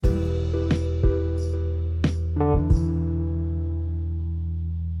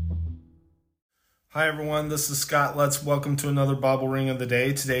Hi everyone, this is Scott. Welcome to another Bible Ring of the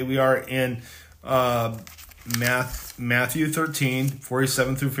Day. Today we are in Matthew 13,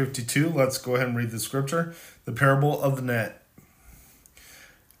 47 through 52. Let's go ahead and read the scripture. The parable of the net.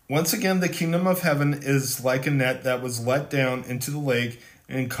 Once again, the kingdom of heaven is like a net that was let down into the lake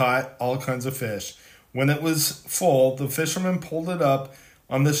and caught all kinds of fish. When it was full, the fishermen pulled it up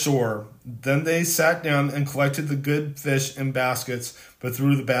on the shore. Then they sat down and collected the good fish in baskets, but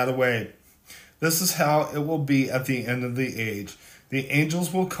threw the bad away. This is how it will be at the end of the age. The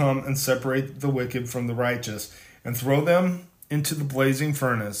angels will come and separate the wicked from the righteous and throw them into the blazing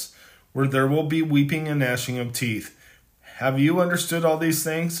furnace, where there will be weeping and gnashing of teeth. Have you understood all these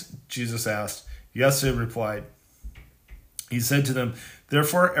things? Jesus asked. Yes, they replied. He said to them,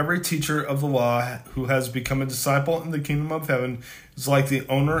 Therefore, every teacher of the law who has become a disciple in the kingdom of heaven is like the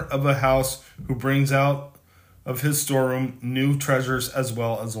owner of a house who brings out of his storeroom new treasures as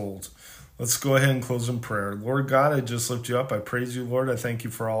well as old. Let's go ahead and close in prayer. Lord God, I just lift you up. I praise you, Lord. I thank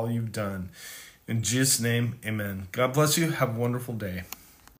you for all you've done. In Jesus' name, amen. God bless you. Have a wonderful day.